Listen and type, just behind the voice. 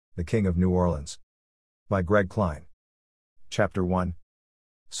The King of New Orleans. By Greg Klein. Chapter 1.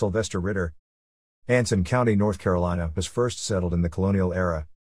 Sylvester Ritter. Anson County, North Carolina, was first settled in the colonial era.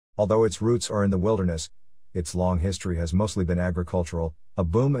 Although its roots are in the wilderness, its long history has mostly been agricultural, a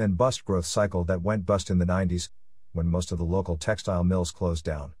boom and bust growth cycle that went bust in the 90s, when most of the local textile mills closed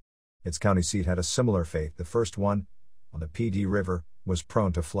down. Its county seat had a similar fate. The first one, on the PD River, was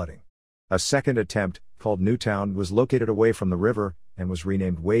prone to flooding. A second attempt, called Newtown, was located away from the river, and was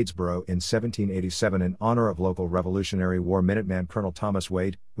renamed Wadesboro in 1787 in honor of local Revolutionary War Minuteman Colonel Thomas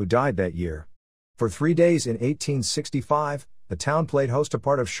Wade, who died that year. For 3 days in 1865, the town played host to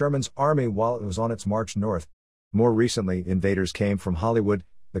part of Sherman's army while it was on its march north. More recently, invaders came from Hollywood.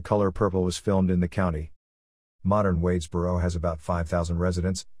 The Color Purple was filmed in the county. Modern Wadesboro has about 5,000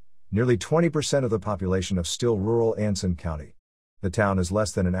 residents, nearly 20% of the population of still rural Anson County. The town is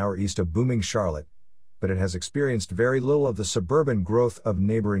less than an hour east of booming Charlotte, but it has experienced very little of the suburban growth of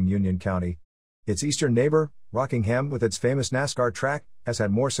neighboring Union County. Its eastern neighbor, Rockingham, with its famous NASCAR track, has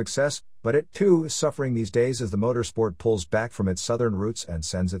had more success, but it too is suffering these days as the motorsport pulls back from its southern roots and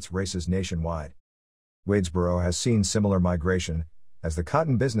sends its races nationwide. Wadesboro has seen similar migration, as the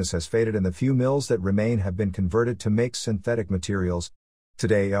cotton business has faded and the few mills that remain have been converted to make synthetic materials.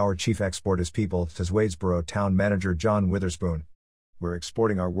 Today our chief export is people, says Wadesboro town manager John Witherspoon. We're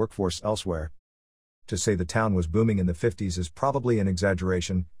exporting our workforce elsewhere. To say the town was booming in the 50s is probably an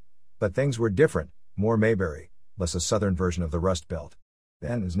exaggeration, but things were different, more Mayberry, less a southern version of the Rust Belt.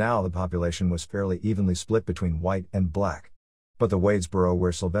 Then as now the population was fairly evenly split between white and black. But the Wadesboro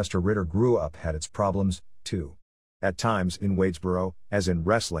where Sylvester Ritter grew up had its problems, too. At times in Wadesboro, as in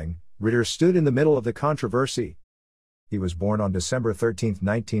wrestling, Ritter stood in the middle of the controversy. He was born on December 13,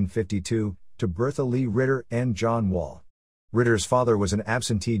 1952, to Bertha Lee Ritter and John Wall. Ritter's father was an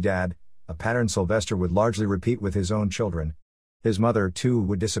absentee dad, a pattern Sylvester would largely repeat with his own children. His mother, too,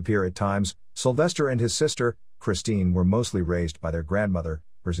 would disappear at times. Sylvester and his sister, Christine, were mostly raised by their grandmother,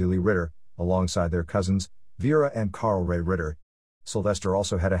 Bertha Lee Ritter, alongside their cousins, Vera and Carl Ray Ritter. Sylvester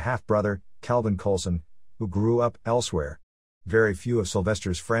also had a half-brother, Calvin Colson, who grew up elsewhere. Very few of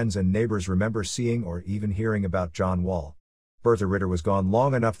Sylvester's friends and neighbors remember seeing or even hearing about John Wall. Bertha Ritter was gone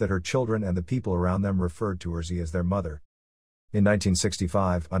long enough that her children and the people around them referred to her as their mother. In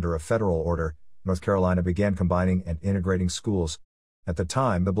 1965, under a federal order, North Carolina began combining and integrating schools. At the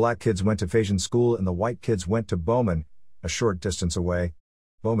time, the black kids went to Phasian School and the white kids went to Bowman, a short distance away.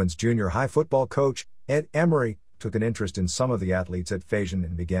 Bowman's junior high football coach, Ed Emery, took an interest in some of the athletes at Phasian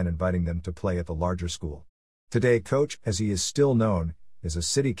and began inviting them to play at the larger school. Today, Coach, as he is still known, is a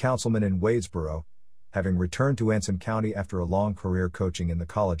city councilman in Wadesboro, having returned to Anson County after a long career coaching in the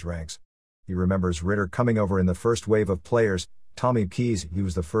college ranks. He remembers Ritter coming over in the first wave of players. Tommy Keys, he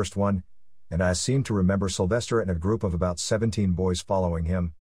was the first one, and I seem to remember Sylvester and a group of about 17 boys following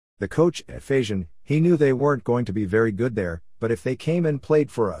him. The coach at Phasian, he knew they weren't going to be very good there, but if they came and played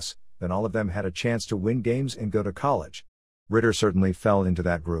for us, then all of them had a chance to win games and go to college. Ritter certainly fell into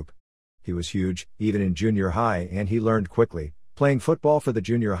that group. He was huge, even in junior high, and he learned quickly, playing football for the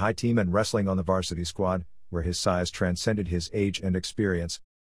junior high team and wrestling on the varsity squad, where his size transcended his age and experience.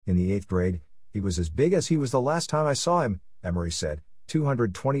 In the 8th grade, he was as big as he was the last time I saw him, Emery said,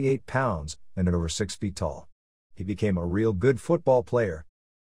 228 pounds, and over 6 feet tall. He became a real good football player.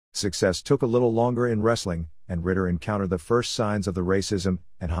 Success took a little longer in wrestling, and Ritter encountered the first signs of the racism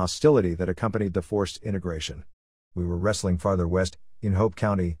and hostility that accompanied the forced integration. We were wrestling farther west, in Hope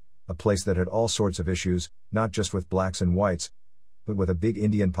County, a place that had all sorts of issues, not just with blacks and whites, but with a big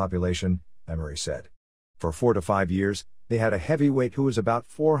Indian population, Emery said. For 4 to 5 years, they had a heavyweight who was about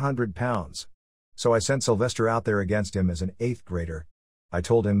 400 pounds. So I sent Sylvester out there against him as an 8th grader. I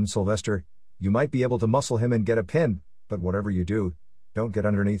told him, Sylvester, you might be able to muscle him and get a pin, but whatever you do, don't get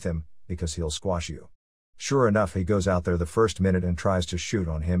underneath him, because he'll squash you. Sure enough, he goes out there the first minute and tries to shoot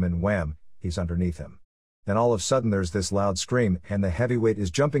on him and wham, he's underneath him. Then all of a sudden there's this loud scream and the heavyweight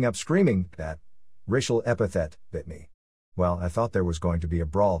is jumping up screaming, that racial epithet bit me. Well, I thought there was going to be a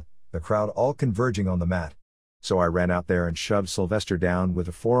brawl, the crowd all converging on the mat. So I ran out there and shoved Sylvester down with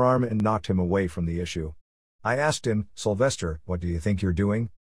a forearm and knocked him away from the issue. I asked him, Sylvester, what do you think you're doing?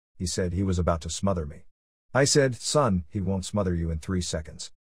 He said he was about to smother me. I said, son, he won't smother you in 3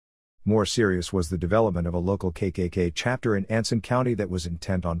 seconds. More serious was the development of a local KKK chapter in Anson County that was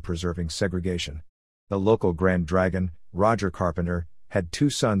intent on preserving segregation. The local Grand Dragon, Roger Carpenter, had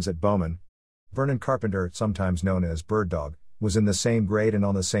 2 sons at Bowman. Vernon Carpenter, sometimes known as Bird Dog, was in the same grade and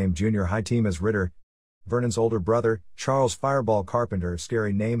on the same junior high team as Ritter. Vernon's older brother, Charles Fireball Carpenter,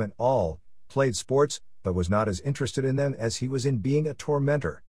 scary name and all, played sports, but was not as interested in them as he was in being a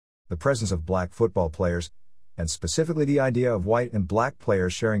tormentor. The presence of black football players, and specifically the idea of white and black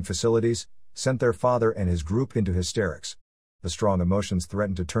players sharing facilities, sent their father and his group into hysterics. The strong emotions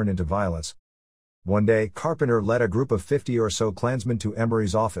threatened to turn into violence. One day, Carpenter led a group of 50 or so Klansmen to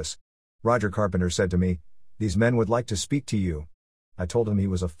Emery's office. Roger Carpenter said to me, "These men would like to speak to you." I told him he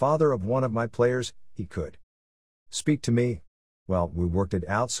was a father of one of my players, he could speak to me. Well, we worked it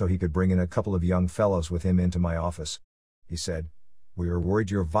out so he could bring in a couple of young fellows with him into my office. He said, "We are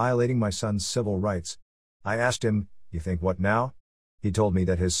worried you're violating my son's civil rights." I asked him, "You think what now?" He told me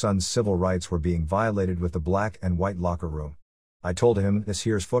that his son's civil rights were being violated with the black and white locker room. I told him, "This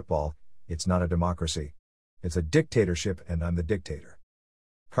here's football, it's not a democracy. It's a dictatorship and I'm the dictator."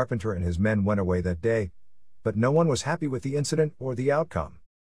 Carpenter and his men went away that day, but no one was happy with the incident or the outcome.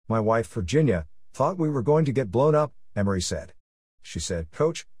 "My wife, Virginia, thought we were going to get blown up," Emery said. She said,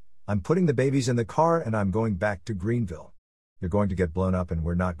 "Coach, I'm putting the babies in the car and I'm going back to Greenville. You're going to get blown up and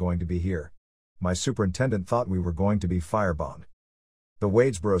we're not going to be here." My superintendent thought we were going to be firebombed. The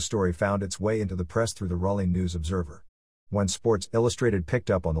Wadesboro story found its way into the press through the Raleigh News Observer. When Sports Illustrated picked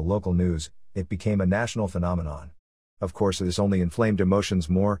up on the local news, it became a national phenomenon. Of course, this only inflamed emotions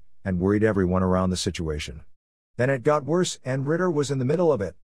more, and worried everyone around the situation. Then it got worse, and Ritter was in the middle of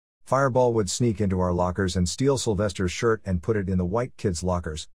it. Fireball would sneak into our lockers and steal Sylvester's shirt and put it in the white kids'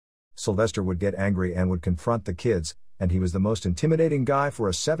 lockers. Sylvester would get angry and would confront the kids, and he was the most intimidating guy for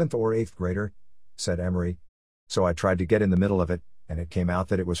a 7th or 8th grader, said Emery. So I tried to get in the middle of it, and it came out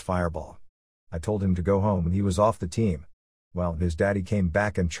that it was Fireball. I told him to go home and he was off the team. Well, his daddy came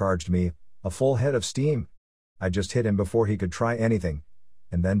back and charged me a full head of steam. I just hit him before he could try anything,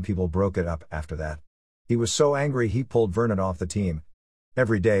 and then people broke it up after that. He was so angry he pulled Vernon off the team.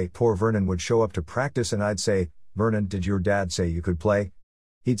 Every day, poor Vernon would show up to practice and I'd say, "Vernon, did your dad say you could play?"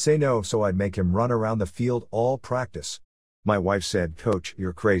 He'd say no, so I'd make him run around the field all practice. My wife said, "Coach,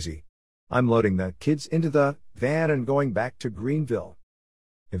 you're crazy. I'm loading the kids into the van and going back to Greenville."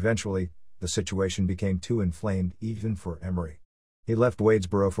 Eventually, the situation became too inflamed even for Emery. He left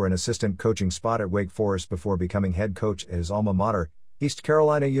Wadesboro for an assistant coaching spot at Wake Forest before becoming head coach at his alma mater, East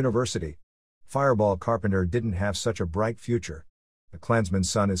Carolina University. Fireball Carpenter didn't have such a bright future. The Klansman's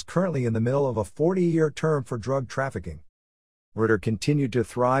son is currently in the middle of a 40-year term for drug trafficking. Ritter continued to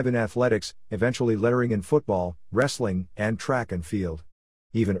thrive in athletics, eventually lettering in football, wrestling, and track and field.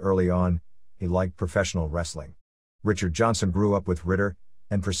 Even early on, he liked professional wrestling. Richard Johnson grew up with Ritter,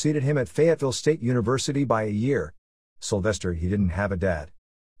 and preceded him at Fayetteville State University by a year. Sylvester, he didn't have a dad.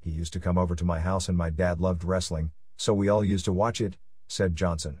 He used to come over to my house and my dad loved wrestling, so we all used to watch it, said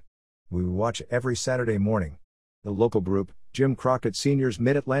Johnson. We would watch every Saturday morning. The local group, Jim Crockett Sr.'s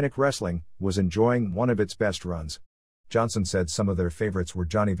Mid-Atlantic Wrestling, was enjoying one of its best runs. Johnson said some of their favorites were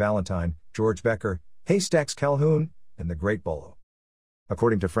Johnny Valentine, George Becker, Haystacks Calhoun, and the Great Bolo.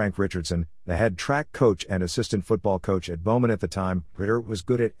 According to Frank Richardson, the head track coach and assistant football coach at Bowman at the time, Ritter was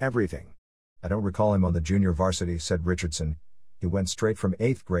good at everything. I don't recall him on the junior varsity, said Richardson. He went straight from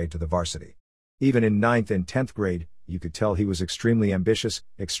 8th grade to the varsity. Even in 9th and 10th grade, you could tell he was extremely ambitious,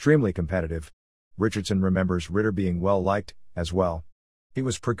 extremely competitive. Richardson remembers Ritter being well-liked, as well. He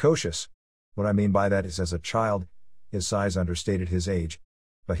was precocious. What I mean by that is as a child, his size understated his age.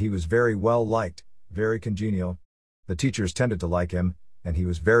 But he was very well-liked, very congenial. The teachers tended to like him, and he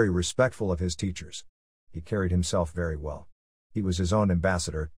was very respectful of his teachers. He carried himself very well. He was his own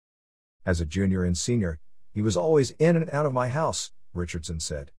ambassador. As a junior and senior, he was always in and out of my house, Richardson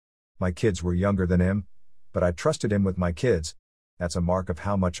said. My kids were younger than him, but I trusted him with my kids. That's a mark of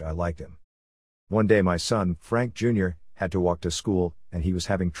how much I liked him. One day my son, Frank Jr., had to walk to school, and he was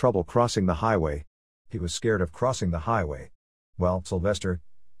having trouble crossing the highway. He was scared of crossing the highway. Well, Sylvester,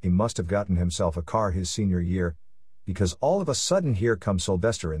 he must have gotten himself a car his senior year, because all of a sudden here comes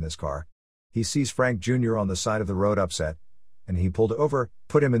Sylvester in this car. He sees Frank Jr. on the side of the road upset, and he pulled over,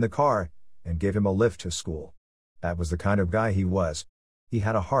 put him in the car, and gave him a lift to school. That was the kind of guy he was. He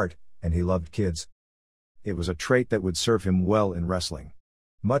had a heart, and he loved kids. It was a trait that would serve him well in wrestling.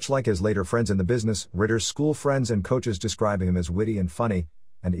 Much like his later friends in the business, Ritter's school friends and coaches describe him as witty and funny,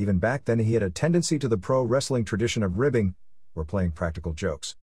 and even back then he had a tendency to the pro wrestling tradition of ribbing, or playing practical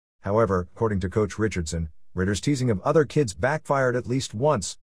jokes. However, according to Coach Richardson, Ritter's teasing of other kids backfired at least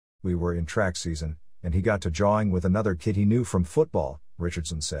once. We were in track season, and he got to jawing with another kid he knew from football,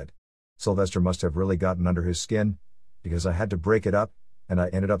 Richardson said. Sylvester must have really gotten under his skin, because I had to break it up, and I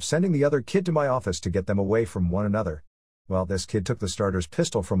ended up sending the other kid to my office to get them away from one another. Well, this kid took the starter's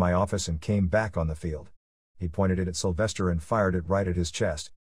pistol from my office and came back on the field. He pointed it at Sylvester and fired it right at his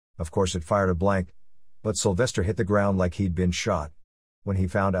chest. Of course it fired a blank, but Sylvester hit the ground like he'd been shot. When he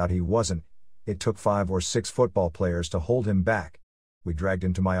found out he wasn't, it took 5 or 6 football players to hold him back. We dragged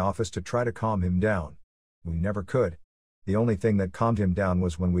him to my office to try to calm him down. We never could. The only thing that calmed him down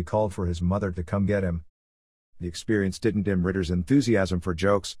was when we called for his mother to come get him. The experience didn't dim Ritter's enthusiasm for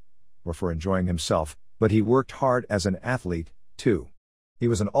jokes, or for enjoying himself, but he worked hard as an athlete, too. He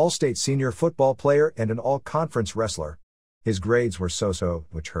was an all-state senior football player and an all-conference wrestler. His grades were so-so,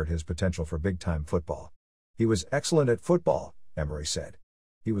 which hurt his potential for big-time football. He was excellent at football, Emery said.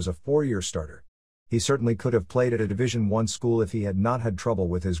 He was a 4-year starter. He certainly could have played at a Division I school if he had not had trouble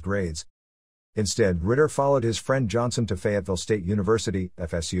with his grades. Instead, Ritter followed his friend Johnson to Fayetteville State University,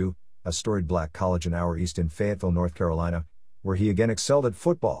 FSU, a storied black college an hour east in Fayetteville, North Carolina, where he again excelled at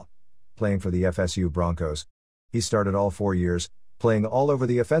football, playing for the FSU Broncos. He started all 4 years, playing all over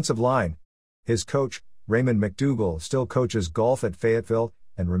the offensive line. His coach, Raymond McDougal, still coaches golf at Fayetteville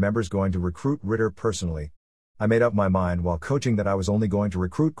and remembers going to recruit Ritter personally. I made up my mind while coaching that I was only going to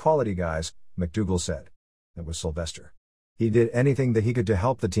recruit quality guys, McDougal said. It was Sylvester. He did anything that he could to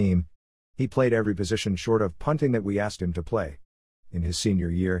help the team. He played every position short of punting that we asked him to play. In his senior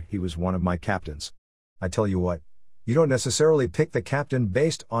year, he was one of my captains. I tell you what, you don't necessarily pick the captain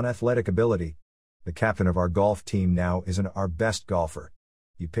based on athletic ability. The captain of our golf team now isn't our best golfer.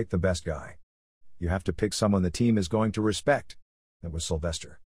 You pick the best guy. You have to pick someone the team is going to respect. That was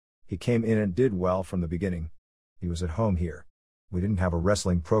Sylvester. He came in and did well from the beginning. He was at home here. We didn't have a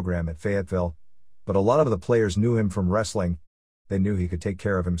wrestling program at Fayetteville, but a lot of the players knew him from wrestling. They knew he could take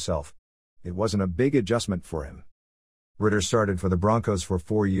care of himself. It wasn't a big adjustment for him. Ritter started for the Broncos for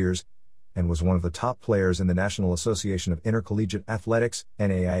 4 years, and was one of the top players in the National Association of Intercollegiate Athletics,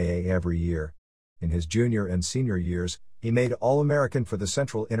 NAIA, every year. In his junior and senior years, he made All-American for the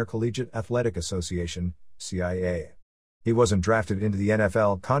Central Intercollegiate Athletic Association, CIA. He wasn't drafted into the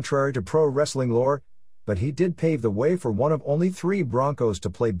NFL contrary to pro wrestling lore, but he did pave the way for one of only 3 Broncos to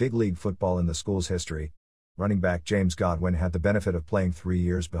play big league football in the school's history. Running back James Godwin had the benefit of playing 3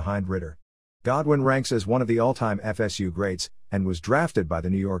 years behind Ritter. Godwin ranks as one of the all-time FSU greats, and was drafted by the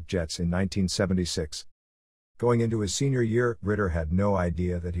New York Jets in 1976. Going into his senior year, Ritter had no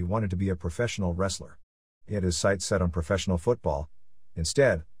idea that he wanted to be a professional wrestler. He had his sights set on professional football,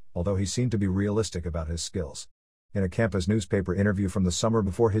 instead, although he seemed to be realistic about his skills. In a campus newspaper interview from the summer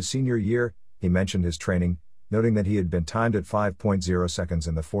before his senior year, he mentioned his training, noting that he had been timed at 5.0 seconds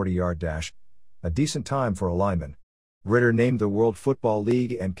in the 40-yard dash, a decent time for a lineman. Ritter named the World Football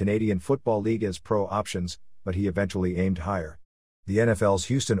League and Canadian Football League as pro options, but he eventually aimed higher. The NFL's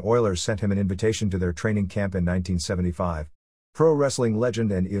Houston Oilers sent him an invitation to their training camp in 1975. Pro wrestling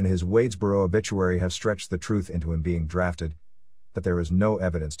legend and even his Wadesboro obituary have stretched the truth into him being drafted, but there is no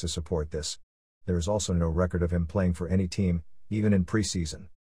evidence to support this. There is also no record of him playing for any team, even in preseason.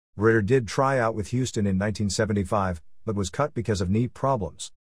 Ritter did try out with Houston in 1975, but was cut because of knee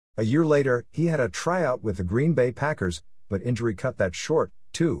problems. A year later, he had a tryout with the Green Bay Packers, but injury cut that short,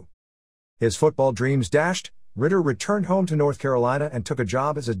 too. His football dreams dashed, Ritter returned home to North Carolina and took a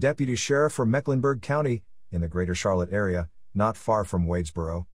job as a deputy sheriff for Mecklenburg County, in the greater Charlotte area, not far from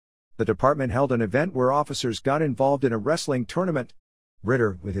Wadesboro. The department held an event where officers got involved in a wrestling tournament.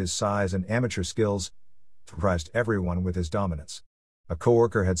 Ritter, with his size and amateur skills, surprised everyone with his dominance. A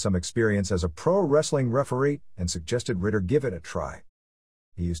coworker had some experience as a pro wrestling referee and suggested Ritter give it a try.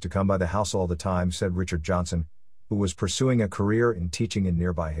 He used to come by the house all the time, said Richard Johnson, who was pursuing a career in teaching in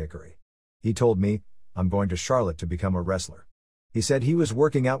nearby Hickory. He told me, "I'm going to Charlotte to become a wrestler." He said he was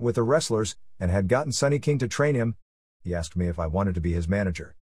working out with the wrestlers and had gotten Sonny King to train him. He asked me if I wanted to be his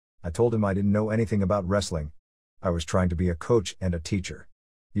manager. I told him I didn't know anything about wrestling. I was trying to be a coach and a teacher.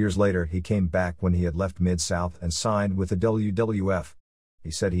 Years later, he came back when he had left Mid-South and signed with the WWF.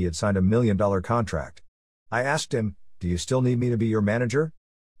 He said he had signed a $1 million contract. I asked him, "Do you still need me to be your manager?"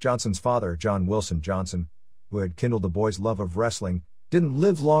 Johnson's father, John Wilson Johnson, who had kindled the boy's love of wrestling, didn't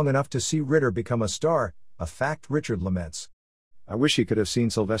live long enough to see Ritter become a star, a fact Richard laments. "I wish he could have seen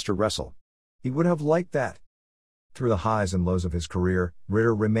Sylvester wrestle. He would have liked that." Through the highs and lows of his career,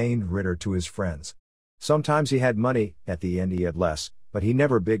 Ritter remained Ritter to his friends. Sometimes he had money, at the end he had less, but he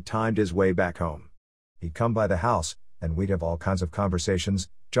never big-timed his way back home. He'd come by the house, and we'd have all kinds of conversations,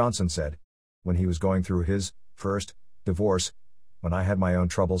 Johnson said. When he was going through his first divorce, when I had my own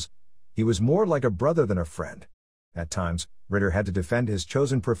troubles, he was more like a brother than a friend. At times, Ritter had to defend his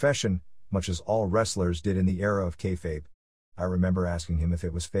chosen profession, much as all wrestlers did in the era of kayfabe. I remember asking him if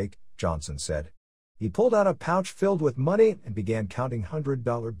it was fake, Johnson said. He pulled out a pouch filled with money and began counting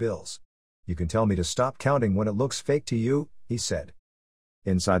 $100 bills. "You can tell me to stop counting when it looks fake to you," he said.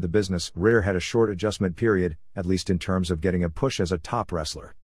 Inside the business, Ritter had a short adjustment period, at least in terms of getting a push as a top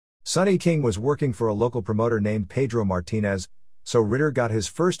wrestler. Sonny King was working for a local promoter named Pedro Martinez, so Ritter got his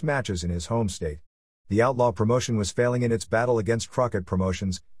first matches in his home state. The Outlaw promotion was failing in its battle against Crockett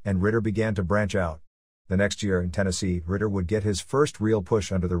Promotions, and Ritter began to branch out. The next year in Tennessee, Ritter would get his first real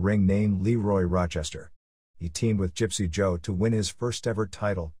push under the ring, named Leroy Rochester. He teamed with Gypsy Joe to win his first ever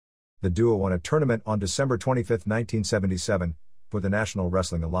title. The duo won a tournament on December 25, 1977, for the National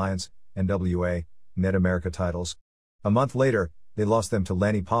Wrestling Alliance, NWA, Mid-America titles. A month later, they lost them to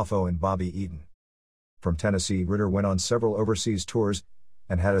Lanny Poffo and Bobby Eaton. From Tennessee, Ritter went on several overseas tours,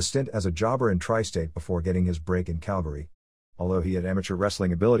 and had a stint as a jobber in Tri-State before getting his break in Calgary. Although he had amateur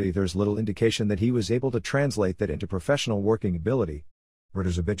wrestling ability, there's little indication that he was able to translate that into professional working ability.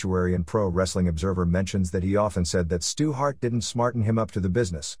 Ritter's obituary in Pro Wrestling Observer mentions that he often said that Stu Hart didn't smarten him up to the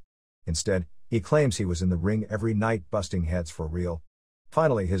business. Instead, he claims he was in the ring every night busting heads for real.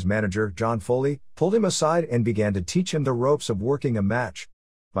 Finally, his manager, John Foley, pulled him aside and began to teach him the ropes of working a match.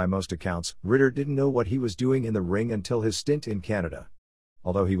 By most accounts, Ritter didn't know what he was doing in the ring until his stint in Canada.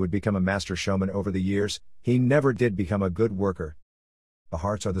 Although he would become a master showman over the years, he never did become a good worker. The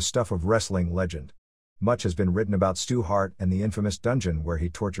Harts are the stuff of wrestling legend. Much has been written about Stu Hart and the infamous dungeon where he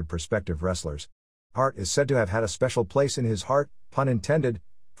tortured prospective wrestlers. Hart is said to have had a special place in his heart, pun intended,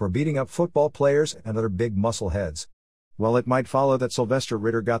 for beating up football players and other big muscle heads. While it might follow that Sylvester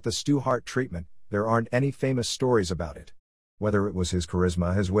Ritter got the Stu Hart treatment, there aren't any famous stories about it. Whether it was his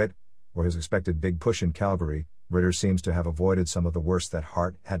charisma, his wit, or his expected big push in Calgary, Ritter seems to have avoided some of the worst that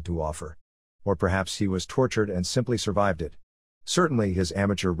Hart had to offer. Or perhaps he was tortured and simply survived it. Certainly his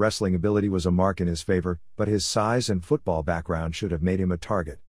amateur wrestling ability was a mark in his favor, but his size and football background should have made him a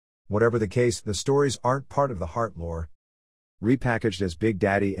target. Whatever the case, the stories aren't part of the Hart lore. Repackaged as Big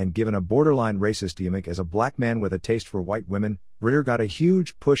Daddy and given a borderline racist gimmick as a black man with a taste for white women, Ritter got a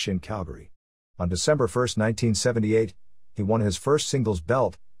huge push in Calgary. On December 1, 1978, he won his first singles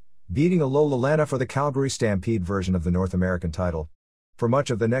belt, beating Lola Lana for the Calgary Stampede version of the North American title. For much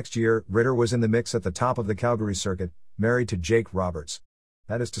of the next year, Ritter was in the mix at the top of the Calgary circuit, married to Jake Roberts.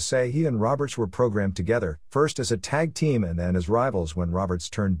 That is to say, he and Roberts were programmed together, first as a tag team and then as rivals when Roberts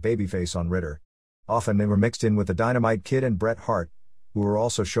turned babyface on Ritter. Often they were mixed in with the Dynamite Kid and Bret Hart, who were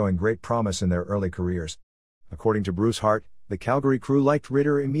also showing great promise in their early careers. According to Bruce Hart, the Calgary crew liked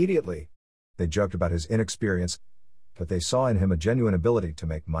Ritter immediately. They joked about his inexperience, but they saw in him a genuine ability to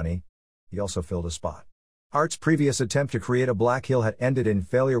make money. He also filled a spot. Hart's previous attempt to create a black heel had ended in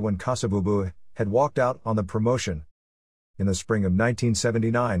failure when Kasavubu had walked out on the promotion. In the spring of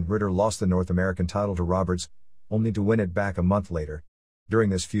 1979, Ritter lost the North American title to Roberts, only to win it back a month later.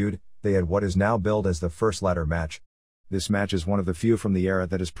 During this feud, they had what is now billed as the first ladder match. This match is one of the few from the era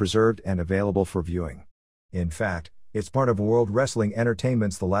that is preserved and available for viewing. In fact, it's part of World Wrestling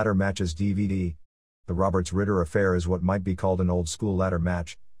Entertainment's The Ladder Matches DVD. The Roberts-Ritter affair is what might be called an old-school ladder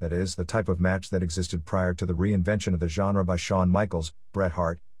match, that is, the type of match that existed prior to the reinvention of the genre by Shawn Michaels, Bret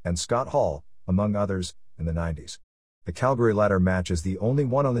Hart, and Scott Hall, among others, in the 90s. The Calgary ladder match is the only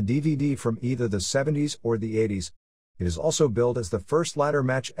one on the DVD from either the 70s or the 80s. It is also billed as the first ladder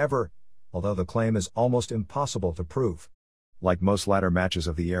match ever, although the claim is almost impossible to prove. Like most ladder matches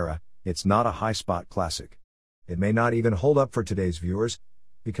of the era, it's not a high-spot classic. It may not even hold up for today's viewers,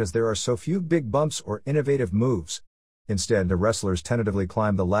 because there are so few big bumps or innovative moves. Instead, the wrestlers tentatively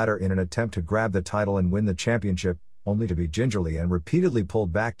climb the ladder in an attempt to grab the title and win the championship, only to be gingerly and repeatedly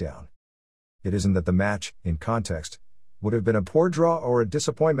pulled back down. It isn't that the match, in context, would have been a poor draw or a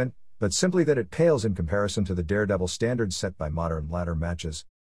disappointment, but simply that it pales in comparison to the daredevil standards set by modern ladder matches.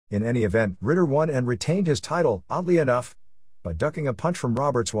 In any event, Ritter won and retained his title, oddly enough, by ducking a punch from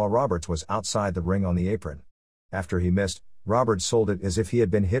Roberts while Roberts was outside the ring on the apron. After he missed, Roberts sold it as if he had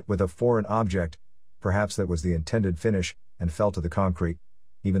been hit with a foreign object. Perhaps that was the intended finish, and fell to the concrete,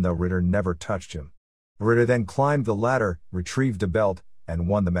 even though Ritter never touched him. Ritter then climbed the ladder, retrieved the belt, and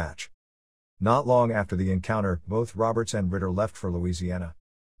won the match. Not long after the encounter, both Roberts and Ritter left for Louisiana.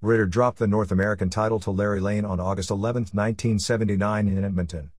 Ritter dropped the North American title to Larry Lane on August 11, 1979 in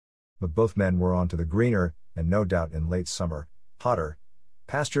Edmonton. But both men were on to the greener, and no doubt in late summer, hotter,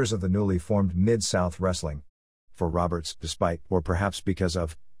 pastures of the newly formed Mid-South Wrestling. For Roberts, despite, or perhaps because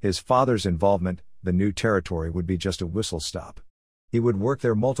of, his father's involvement, the new territory would be just a whistle stop. He would work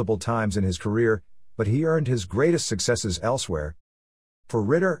there multiple times in his career, but he earned his greatest successes elsewhere. For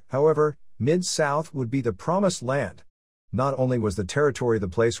Ritter, however, Mid-South would be the promised land. Not only was the territory the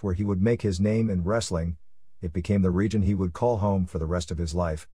place where he would make his name in wrestling, it became the region he would call home for the rest of his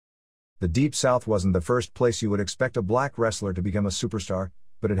life. The Deep South wasn't the first place you would expect a black wrestler to become a superstar,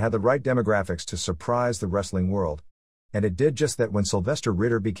 but it had the right demographics to surprise the wrestling world. And it did just that when Sylvester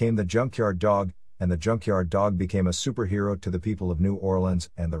Ritter became the Junkyard Dog, and the Junkyard Dog became a superhero to the people of New Orleans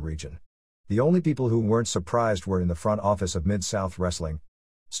and the region. The only people who weren't surprised were in the front office of Mid-South Wrestling.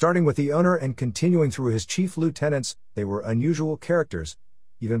 Starting with the owner and continuing through his chief lieutenants, they were unusual characters,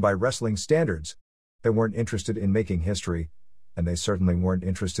 even by wrestling standards. They weren't interested in making history, and they certainly weren't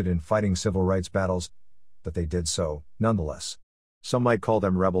interested in fighting civil rights battles, but they did so, nonetheless. Some might call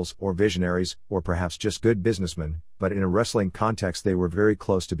them rebels, or visionaries, or perhaps just good businessmen, but in a wrestling context they were very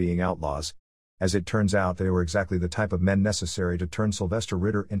close to being outlaws. As it turns out, they were exactly the type of men necessary to turn Sylvester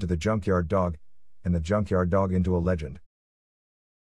Ritter into the Junkyard Dog, and the Junkyard Dog into a legend.